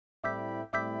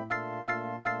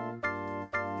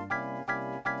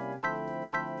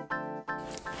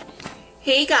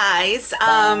Hey guys,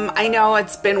 I know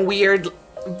it's been weird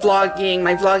vlogging.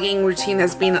 My vlogging routine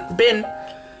has been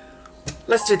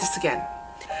let's do this again.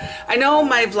 I know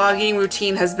my vlogging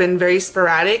routine has been very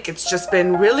sporadic. It's just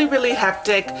been really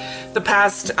hectic the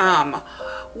past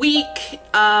week,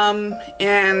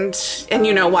 and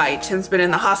you know why. Tim's been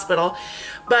in the hospital.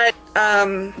 But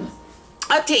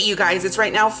update you guys, it's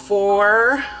right now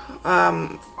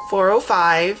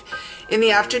 4:05 in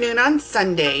the afternoon on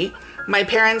Sunday. My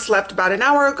parents left about an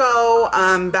hour ago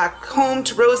back home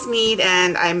to Rosemead,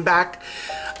 and I'm back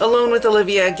alone with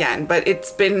Olivia again. But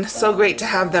it's been so great to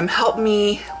have them help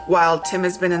me while Tim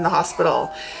has been in the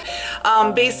hospital.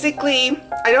 Basically,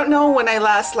 I don't know when I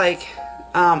last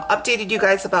updated you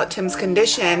guys about Tim's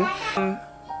condition.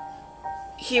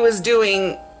 He was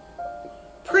doing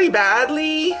pretty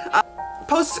badly.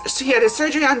 He had his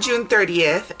surgery on June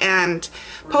 30th, and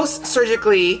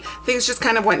post-surgically things just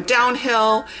kind of went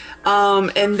downhill,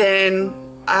 and then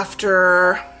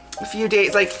after a few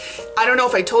days, I don't know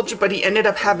if I told you, but he ended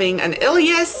up having an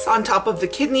ileus on top of the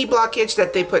kidney blockage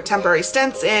that they put temporary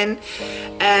stents in,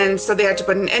 and so they had to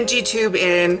put an NG tube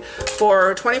in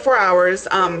for 24 hours.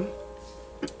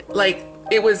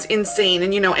 It was insane.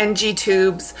 And NG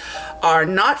tubes are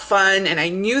not fun, and I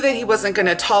knew that he wasn't going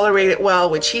to tolerate it well,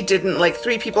 which he didn't.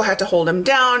 3 people had to hold him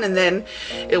down, and then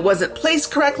it wasn't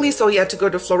placed correctly, so he had to go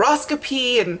to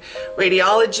fluoroscopy and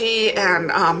radiology,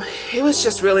 and it was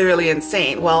just really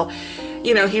insane. Well,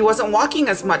 he wasn't walking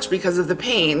as much because of the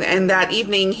pain, and that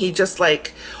evening he just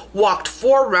walked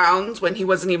 4 rounds when he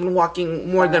wasn't even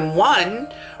walking more than 1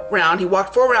 round. He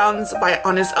walked 4 rounds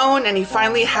on his own, and he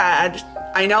finally had,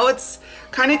 I know it's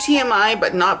kind of TMI,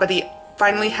 but he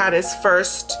finally had his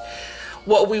first,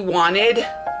 what we wanted.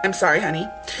 I'm sorry, honey.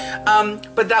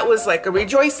 But that was a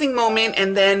rejoicing moment.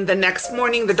 And then the next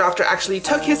morning, the doctor actually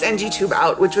took his NG tube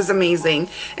out, which was amazing,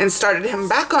 and started him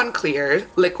back on clear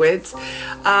liquids.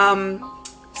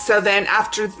 So then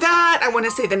after that, I want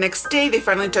to say the next day, they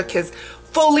finally took his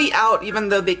fully out, even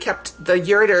though they kept the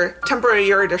temporary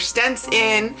ureter stents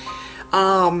in,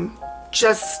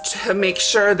 just to make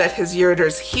sure that his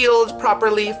ureters healed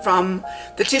properly from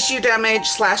the tissue damage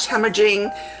 / hemorrhaging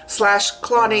 /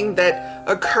 clotting that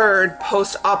occurred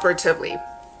post-operatively.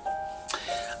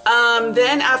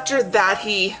 Then after that,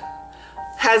 he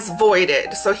has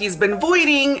voided. So he's been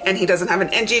voiding, and he doesn't have an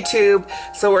NG tube.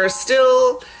 So we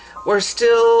still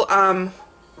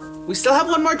have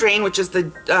one more drain, which is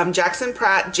the Jackson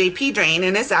Pratt JP drain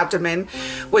in his abdomen,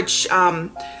 which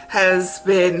has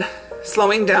been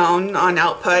slowing down on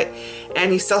output,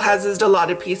 and he still has his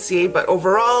dilaudid PCA, but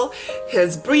overall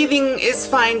his breathing is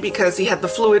fine because he had the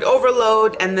fluid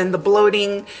overload, and then the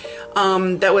bloating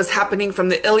that was happening from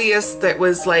the ileus that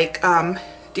was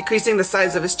decreasing the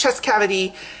size of his chest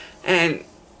cavity, and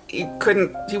he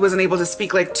wasn't able to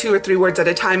speak 2 or 3 words at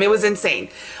a time. It was insane.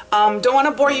 Don't want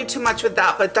to bore you too much with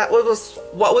that, but that was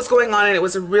what was going on, and it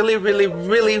was a really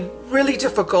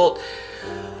difficult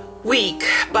week.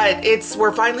 But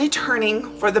we're finally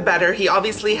turning for the better. He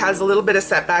obviously has a little bit of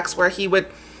setbacks where he would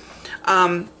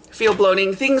feel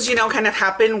bloating. Things, kind of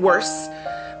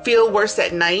feel worse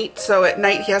at night. So at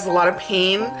night he has a lot of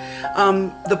pain.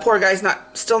 The poor guy's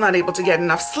still not able to get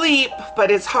enough sleep, but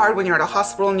it's hard when you're at a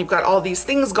hospital and you've got all these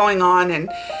things going on,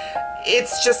 and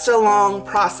it's just a long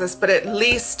process. But at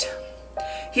least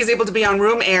he's able to be on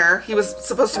room air. He was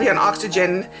supposed to be on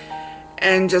oxygen,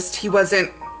 and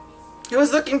it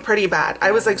was looking pretty bad.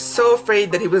 I was so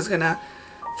afraid that he was gonna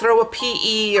throw a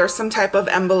PE or some type of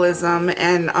embolism,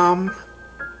 and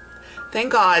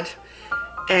thank God,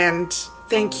 and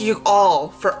thank you all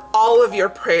for all of your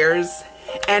prayers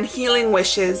and healing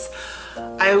wishes.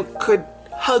 I could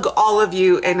hug all of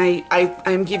you, and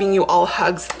I'm giving you all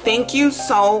hugs. Thank you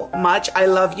so much. I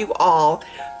love you all.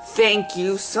 Thank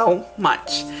you so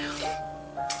much.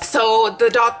 So the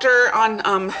doctor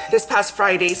on this past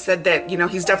Friday said that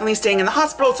he's definitely staying in the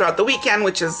hospital throughout the weekend,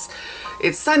 which is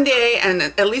it's Sunday, and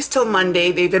at least till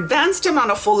Monday. They've advanced him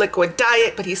on a full liquid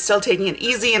diet, but he's still taking it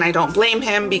easy, and I don't blame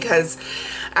him, because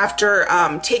after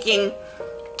taking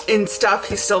in stuff,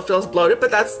 he still feels bloated.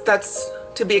 But that's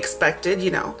to be expected.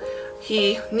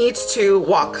 He needs to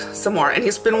walk some more, and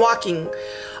he's been walking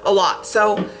a lot.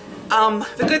 So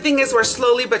the good thing is we're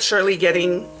slowly but surely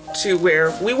getting to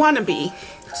where we want to be.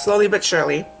 Slowly but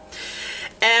surely.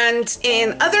 And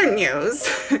in other news,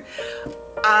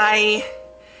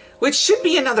 which should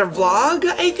be another vlog,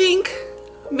 I think.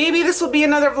 Maybe this will be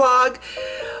another vlog.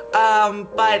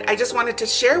 But I just wanted to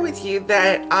share with you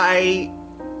that I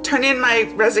turned in my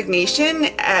resignation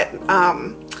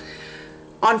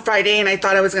on Friday, and I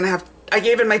thought I was going to I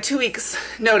gave in my 2 weeks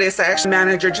notice. The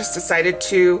manager just decided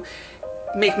to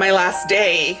make my last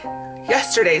day,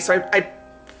 yesterday, so I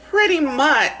pretty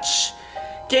much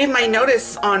gave my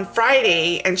notice on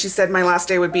Friday, and she said my last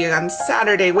day would be on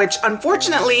Saturday, which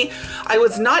unfortunately I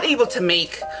was not able to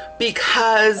make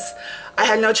because I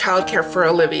had no childcare for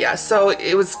Olivia. So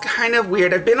it was kind of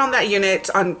weird. I've been on that unit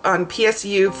on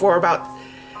PSU for about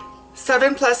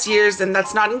 7+ years, and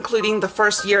that's not including the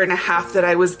first year and a half that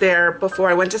I was there before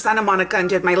I went to Santa Monica and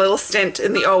did my little stint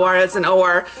in the OR as an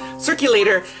OR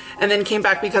circulator, and then came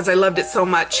back because I loved it so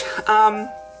much.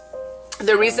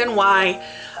 The reason why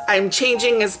I'm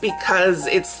changing is because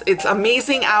it's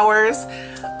amazing hours.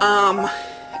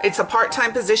 It's a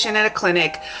part-time position at a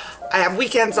clinic. I have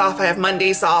weekends off, I have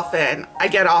Mondays off, and I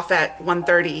get off at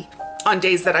 1:30 on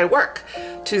days that I work,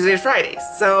 Tuesdays, Fridays.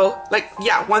 So like,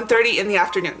 yeah, 1:30 in the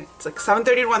afternoon. It's like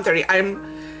 7:30 to 1:30.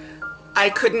 I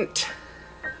couldn't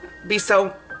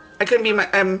be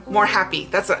more happy.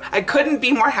 I couldn't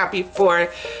be more happy for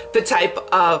the type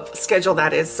of schedule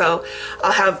that is. So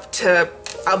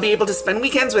I'll be able to spend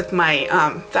weekends with my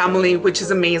family, which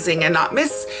is amazing, and not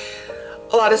miss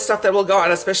a lot of stuff that will go on,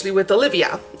 especially with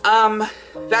Olivia.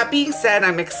 That being said,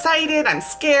 I'm excited, I'm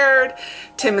scared.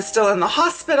 Tim is still in the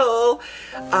hospital.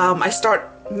 I start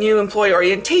new employee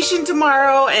orientation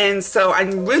tomorrow, and so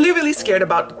I'm really, really scared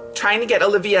about trying to get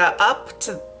Olivia up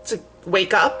to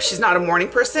wake up. She's not a morning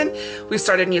person. We've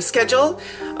started a new schedule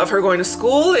of her going to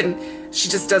school, and she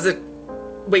just doesn't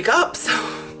wake up. So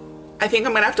I think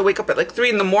I'm gonna have to wake up at like 3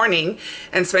 in the morning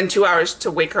and spend 2 hours to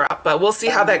wake her up, but we'll see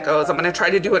how that goes. I'm gonna try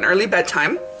to do an early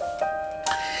bedtime,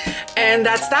 and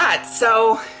that's that.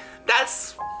 So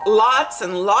that's lots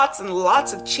and lots and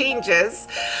lots of changes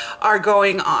are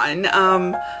going on.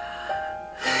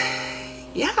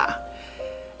 Yeah,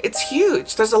 it's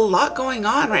huge. There's a lot going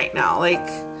on right now. Like,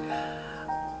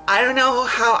 I don't know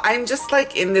how, I'm just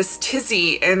like in this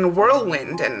tizzy and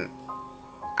whirlwind, and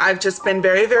I've just been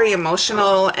very, very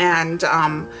emotional and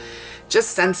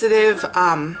just sensitive.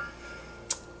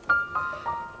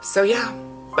 So yeah,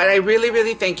 but I really,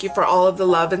 really thank you for all of the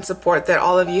love and support that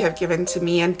all of you have given to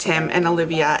me and Tim and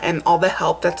Olivia, and all the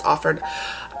help that's offered.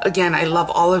 Again, I love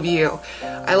all of you.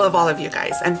 I love all of you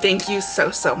guys, and thank you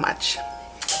so, so much.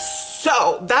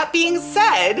 So that being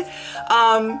said,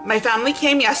 my family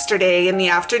came yesterday in the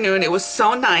afternoon. It was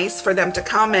so nice for them to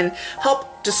come and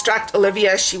help distract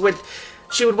Olivia. She would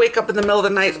wake up in the middle of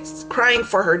the night crying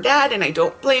for her dad, and I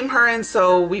don't blame her. And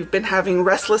so we've been having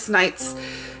restless nights.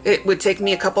 It would take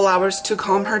me a couple hours to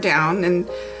calm her down, and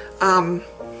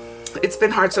it's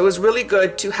been hard. So it was really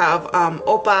good to have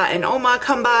Opa and Oma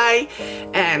come by,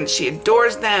 and she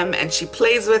adores them and she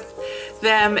plays with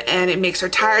them, and it makes her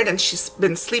tired, and she's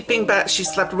been sleeping, but she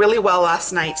slept really well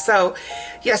last night. So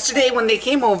yesterday when they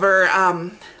came over,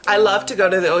 I love to go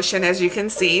to the ocean, as you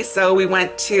can see. So we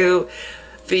went to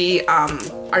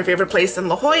our favorite place in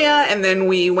La Jolla, and then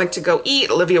we went to go eat.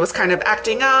 Olivia was kind of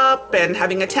acting up and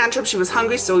having a tantrum. She was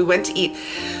hungry, so we went to eat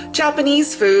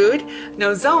Japanese food,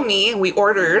 nozomi. We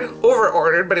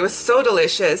over-ordered, but it was so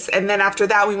delicious. And then after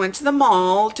that, we went to the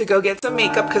mall to go get some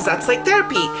makeup, because that's like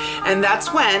therapy. And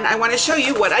that's when I want to show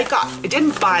you what I got. I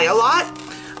didn't buy a lot.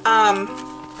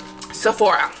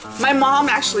 Sephora. My mom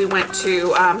actually went to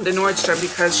the Nordstrom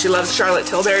because she loves Charlotte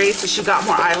Tilbury, so she got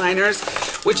more eyeliners,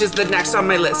 which is the next on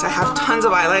my list. I have tons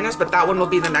of eyeliners, but that one will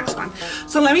be the next one.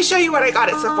 So let me show you what I got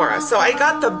at Sephora. So I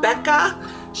got the Becca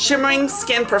Shimmering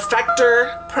Skin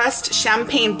Perfector Pressed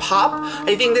Champagne Pop.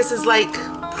 I think this is like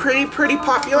pretty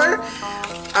popular.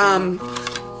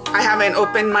 I haven't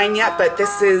opened mine yet, but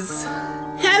this is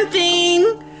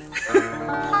Hanting.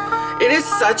 It is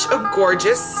such a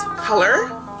gorgeous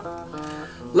color.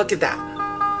 Look at that.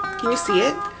 Can you see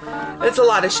it? It's a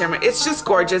lot of shimmer. It's just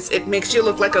gorgeous. It makes you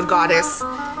look like a goddess.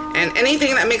 And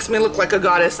anything that makes me look like a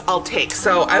goddess, I'll take.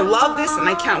 So I love this, and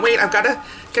I can't wait. I've got to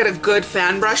get a good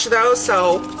fan brush though,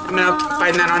 so I'm gonna have to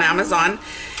find that on Amazon.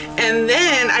 And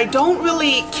then I don't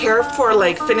really care for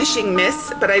like finishing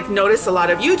mist, but I've noticed a lot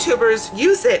of YouTubers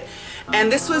use it. And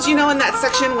this was, you know, in that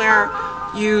section where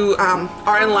you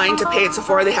are in line to pay at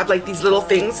Sephora, they have like these little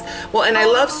things. Well, and I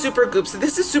love Super Goop. So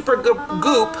this is Super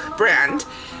Goop brand.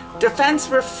 Defense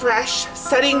Refresh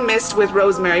Setting Mist with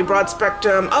Rosemary, Broad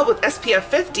Spectrum, with SPF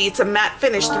 50. It's a matte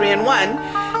finish, 3-in-1,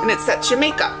 and it sets your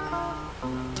makeup.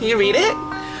 Can you read it?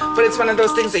 But it's one of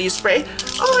those things that you spray.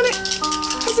 Oh, and it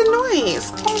has a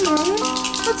noise.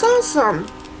 Oh, that's awesome.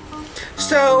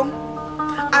 So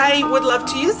I would love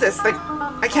to use this. Like,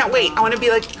 I can't wait. I want to be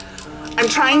like, I'm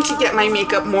trying to get my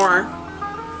makeup more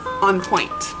on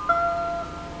point.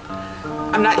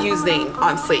 I'm not using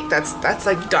on fleek. That's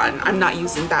like done. I'm not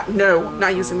using that. No,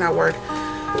 not using that word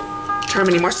term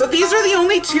anymore. So these are the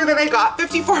only two that I got.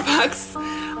 54 bucks.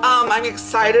 I'm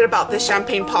excited about this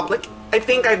champagne pop. Like, I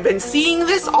think I've been seeing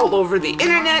this all over the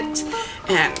internet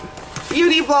and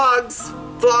beauty vlogs,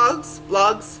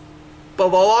 vlogs.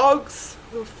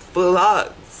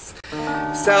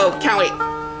 So can't wait.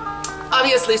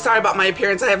 Obviously, sorry about my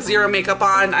appearance. I have zero makeup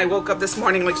on. I woke up this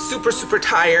morning like super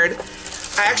tired.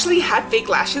 I actually had fake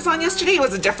lashes on yesterday. It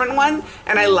was a different one,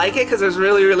 and I like it because it was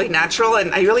really natural,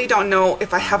 and I really don't know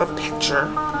if I have a picture.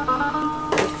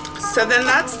 So then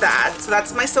that's that. So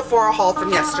that's my Sephora haul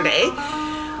from yesterday.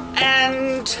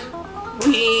 And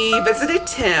we visited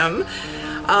Tim.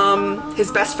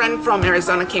 His best friend from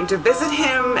Arizona came to visit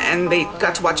him, and they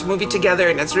got to watch a movie together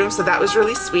in his room, so that was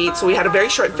really sweet. So we had a very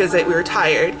short visit. We were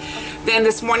tired. Then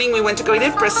this morning we went to go eat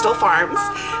at Bristol Farms,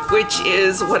 which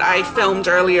is what I filmed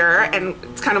earlier, and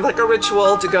it's kind of like a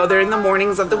ritual to go there in the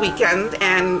mornings of the weekend,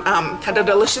 and had a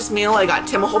delicious meal. I got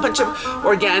Tim a whole bunch of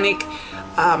organic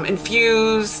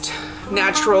infused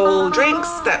natural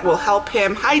drinks that will help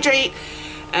him hydrate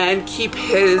and keep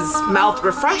his mouth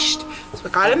refreshed. So I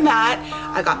got him that.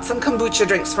 I got some kombucha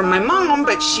drinks from my mom,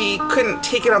 but she couldn't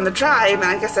take it on the drive, and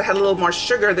I guess it had a little more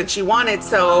sugar than she wanted,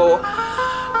 so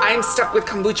I'm stuck with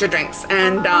kombucha drinks.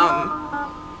 And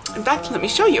in fact, let me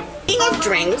show you. Speaking of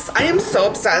drinks, I am so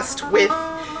obsessed with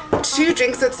two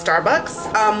drinks at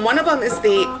Starbucks. One of them is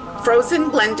the frozen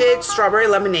blended strawberry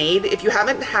lemonade. If you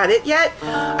haven't had it yet,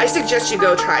 I suggest you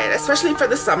go try it, especially for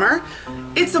the summer.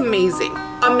 It's amazing.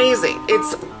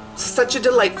 It's such a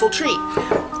delightful treat.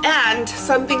 And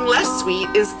something less sweet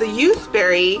is the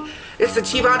youthberry. It's the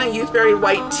Teavana youthberry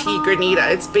white tea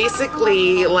granita. It's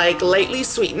basically like lightly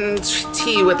sweetened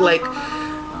tea with like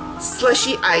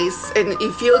slushy ice, and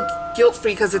you feel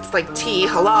guilt-free because it's like tea.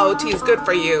 Hello, tea is good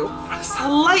for you.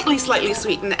 Slightly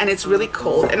sweetened, and it's really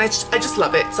cold, and I just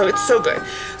love it. So it's so good.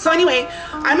 So anyway,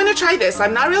 I'm gonna try this.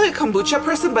 I'm not really a kombucha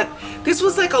person, but this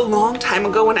was like a long time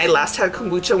ago when I last had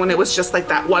kombucha, when it was just like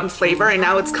that one flavor, and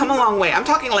now it's come a long way. I'm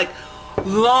talking like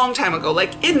long time ago,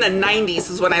 like in the 90s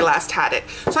is when I last had it.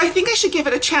 So I think I should give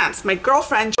it a chance. My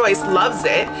girlfriend Joyce loves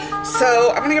it,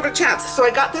 so I'm gonna give it a chance. So I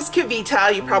got this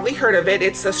Kavita. You probably heard of it.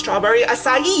 It's a strawberry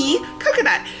acai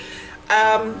coconut.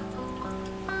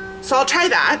 So I'll try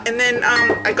that. And then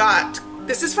I got,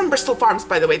 this is from Bristol Farms,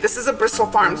 by the way. This is a Bristol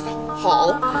Farms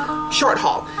haul, short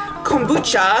haul.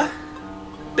 Kombucha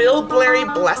Bilberry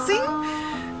Blessing.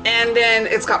 And then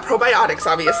it's got probiotics,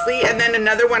 obviously. And then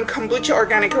another one, kombucha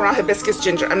organic raw hibiscus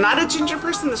ginger. I'm not a ginger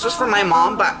person. This was from my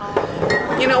mom, but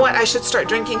you know what? I should start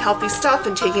drinking healthy stuff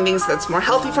and taking things that's more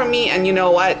healthy for me. And you know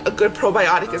what? A good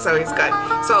probiotic is always good.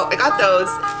 So I got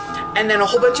those. And then a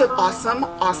whole bunch of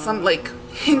awesome like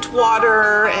hint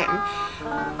water and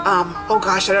oh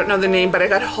gosh, I don't know the name, but I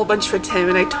got a whole bunch for Tim,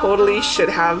 and I totally should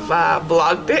have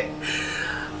vlogged it.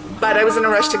 But I was in a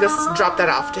rush to go drop that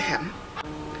off to him.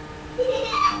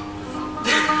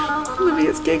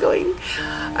 Olivia's giggling.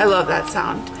 I love that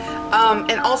sound.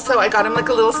 And also I got him like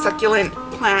a little succulent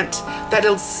plant that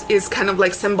is kind of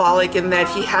like symbolic in that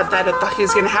he had that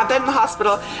he's gonna have that in the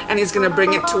hospital, and he's gonna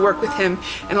bring it to work with him,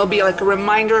 and it'll be like a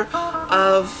reminder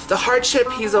of the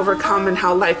hardship he's overcome and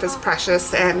how life is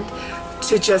precious, and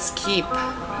to just keep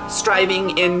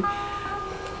striving in,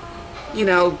 you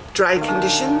know, dry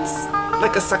conditions,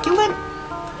 like a succulent.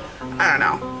 I don't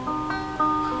know.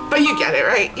 But you get it,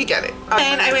 right? You get it.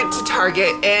 And I went to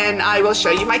Target, and I will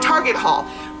show you my Target haul.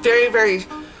 Very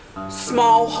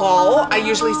small haul. I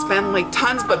usually spend like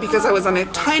tons, but because I was on a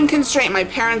time constraint, my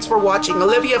parents were watching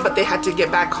Olivia, but they had to get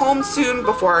back home soon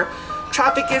before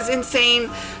traffic is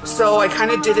insane. So I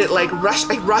kind of did it like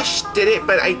did it,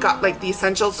 but I got like the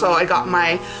essentials. So I got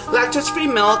my lactose-free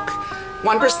milk,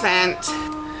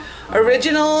 1%,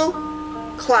 original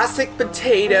classic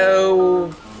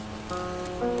potato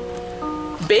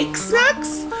baked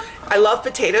snacks. I love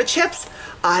potato chips.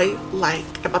 I'm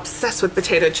obsessed with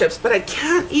potato chips, but I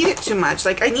can't eat it too much.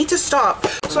 Like, I need to stop.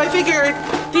 So I figured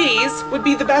these would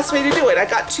be the best way to do it. I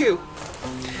got two.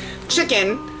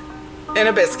 Chicken and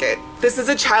a biscuit. This is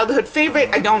a childhood favorite.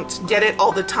 I don't get it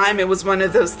all the time. It was one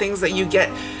of those things that you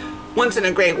get once in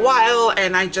a great while,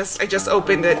 and I just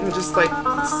opened it and just like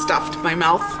stuffed my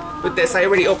mouth with this. I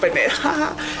already opened it.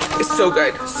 It's so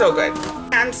good, so good.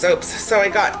 Hand soaps. So I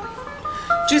got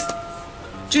just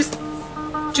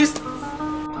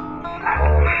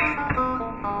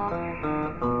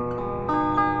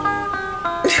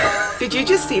Did you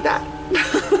just see that?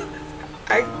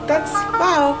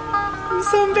 Wow, I'm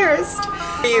so embarrassed.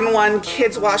 3-in-1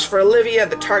 kids wash for Olivia,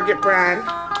 the Target brand.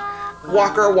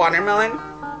 Walker watermelon.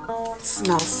 It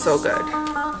smells so good.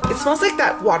 It smells like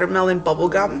that watermelon bubble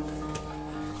gum.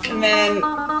 And then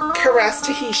Caress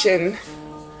Tahitian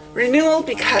Renewal,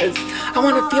 because I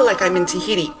want to feel like I'm in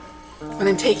Tahiti when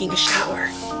I'm taking a shower.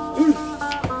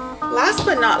 last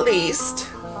but not least,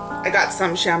 I got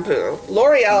some shampoo.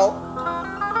 L'Oreal.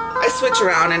 I switch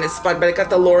around and it's fun, but I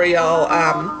got the L'Oreal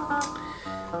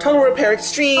Total Repair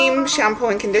Extreme shampoo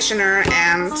and conditioner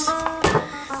and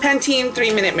Pantene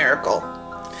 3-Minute Miracle.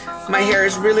 My hair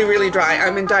is really, really dry.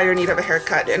 I'm in dire need of a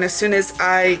haircut, and as soon as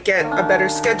I get a better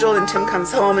schedule and Tim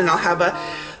comes home and I'll have a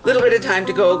little bit of time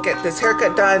to go get this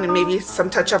haircut done and maybe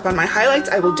some touch up on my highlights,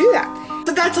 I will do that.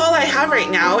 So that's all I have right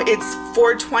now. It's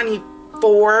 4:24.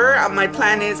 My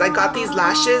plan is I got these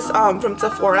lashes from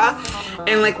Sephora,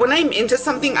 and like when I'm into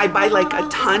something I buy like a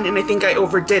ton, and I think I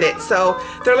overdid it. So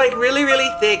they're like really,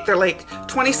 really thick. They're like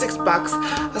 26 bucks.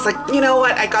 I was like, you know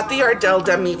what? I got the Ardell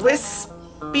Dummy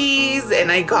Wispies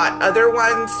and I got other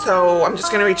ones, so I'm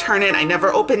just gonna return it. I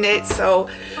never opened it, so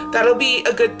that'll be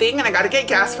a good thing, and I gotta get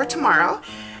gas for tomorrow.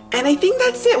 And I think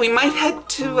that's it. We might head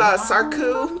to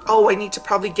Sarku. Oh, I need to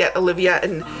probably get Olivia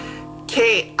and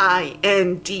KINDEREGG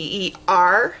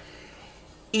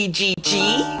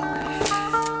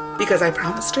because I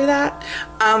promised her that.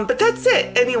 But that's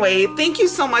it. Anyway, thank you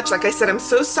so much. Like I said, I'm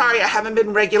so sorry I haven't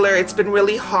been regular. It's been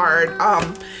really hard.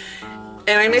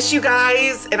 And I miss you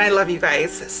guys and I love you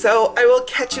guys. So I will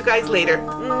catch you guys later.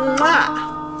 Mwah!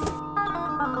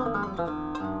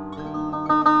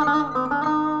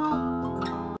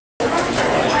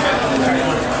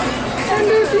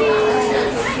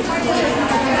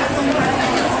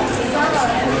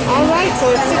 Alright, so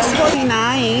it's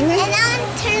 6:49. And now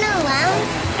turn around.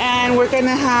 And we're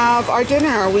gonna have our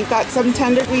dinner. We've got some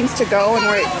tender greens to go, and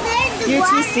we're at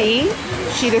UTC.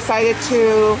 She decided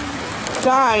to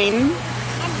dine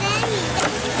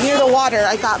near the water.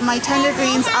 I got my tender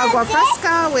greens agua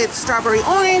fresca with strawberry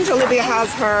orange. Olivia has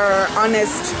her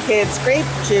Honest Kids grape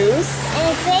juice.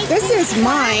 This is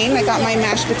mine. I got my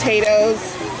mashed potatoes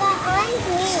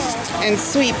and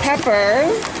sweet pepper.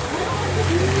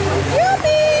 Yummy!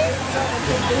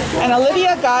 And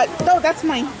Olivia got, no, that's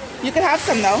mine. You could have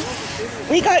some though.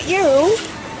 We got you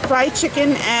fried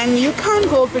chicken and Yukon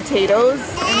Gold potatoes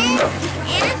and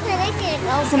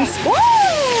some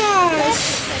squash.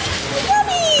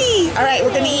 Yummy! All right,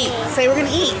 we're gonna eat. Say we're gonna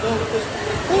eat.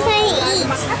 We're going to eat.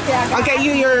 I'll get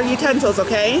you your utensils,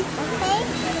 okay? Okay.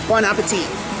 Bon appetit.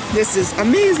 This is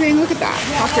amazing. Look at that.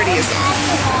 How pretty is that?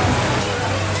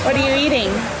 What are you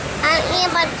eating? I'm eating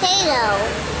potato.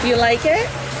 Do you like it?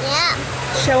 Yeah.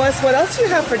 Show us what else you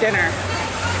have for dinner.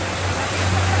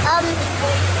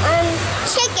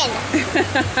 Chicken.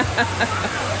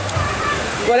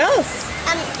 What else?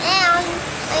 And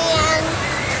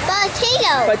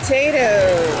potato.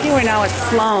 Potatoes. We're now at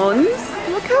Sloan's.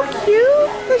 Look how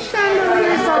cute the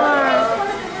chandeliers are.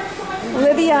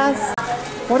 Olivia,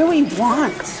 what do we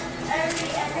want?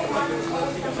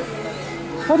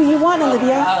 What do you want,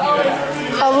 Olivia?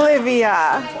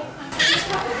 Olivia.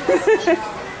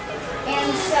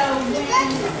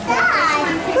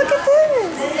 Look at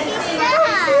this. So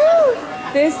cute.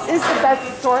 This is the best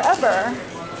store ever.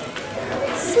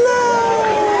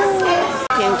 Slow.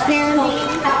 And candy.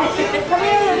 Come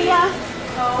here, Olivia.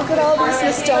 Look at all this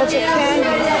nostalgic candy.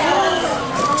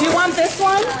 Do you want this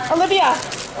one, Olivia?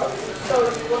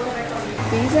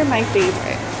 These are my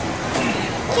favorite.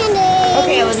 Kinder.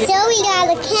 Okay, Olivia. So we got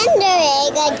a Kinder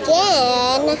Egg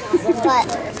again. But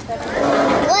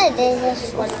what is this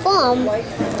from?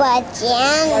 But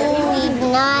then we've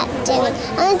not done it.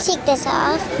 I'm gonna take this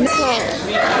off. Okay.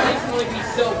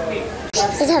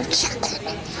 Let's have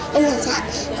chocolate. And then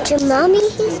your mommy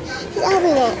is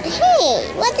opening it. Hey,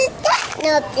 what is that?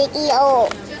 No, Diggy. Oh.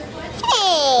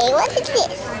 Hey, what is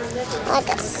this? Like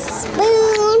a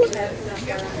spoon.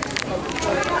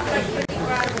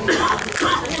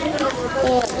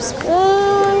 Here's a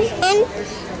spoon. And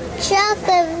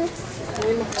chocolate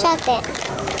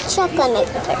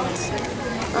mix.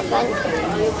 Open.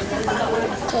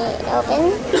 Okay, open.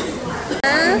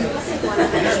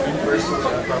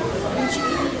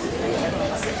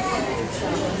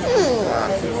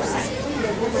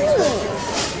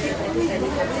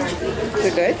 Is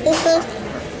it good? This is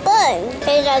good.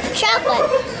 There's a chocolate.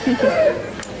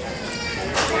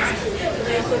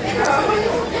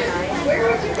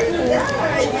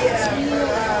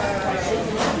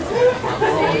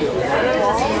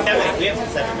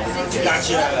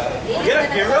 Gotcha. Get up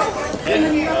here, bro. It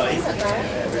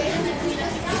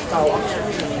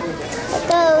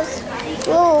goes.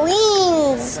 Oh,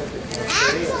 wings.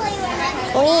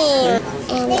 Wings.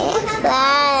 And it's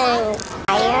flying.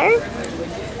 Fire.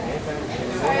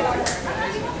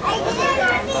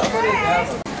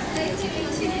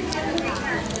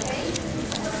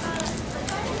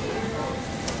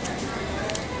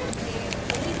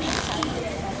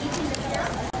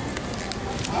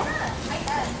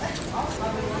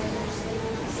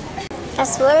 I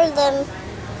swirl them.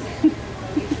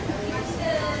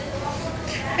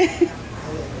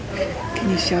 Can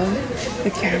you show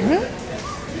the camera?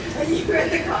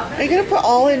 Are you gonna put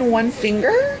all in one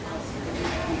finger?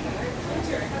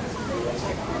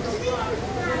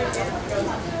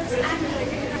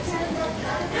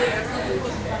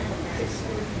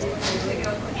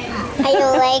 I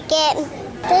don't like it.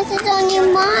 This is only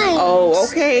mine. Oh,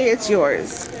 okay, it's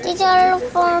yours. These are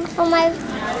for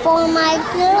my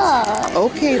girl.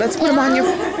 Okay, let's put them on you.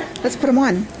 Let's put them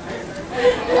on.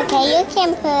 Okay, you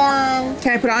can put on.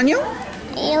 Can I put on you?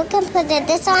 You can put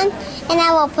this on, and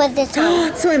I will put this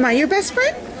on. So am I your best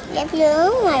friend? If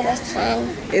you're my best friend.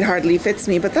 It hardly fits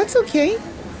me, but that's okay.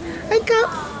 I'm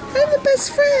the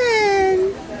best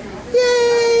friend.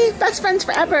 Yay! Best friends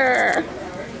forever.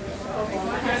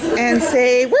 And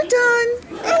say, we're done.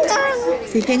 I'm done.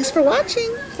 Say thanks for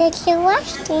watching. Thanks for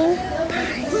watching.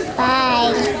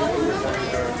 Bye.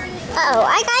 Uh-oh,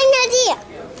 I got an idea.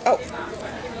 Oh,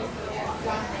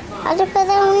 How to put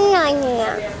them on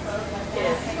here.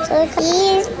 So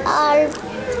these are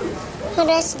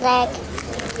this leg.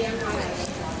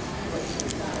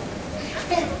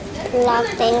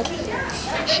 Laughing.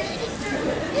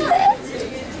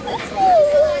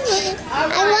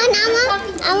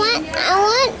 I want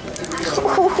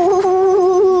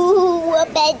a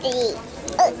baby.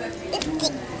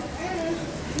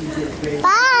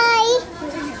 Bye.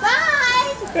 Bye.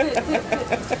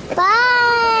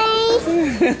 Bye.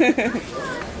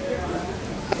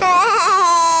 Hey.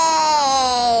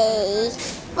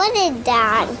 What is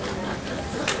that?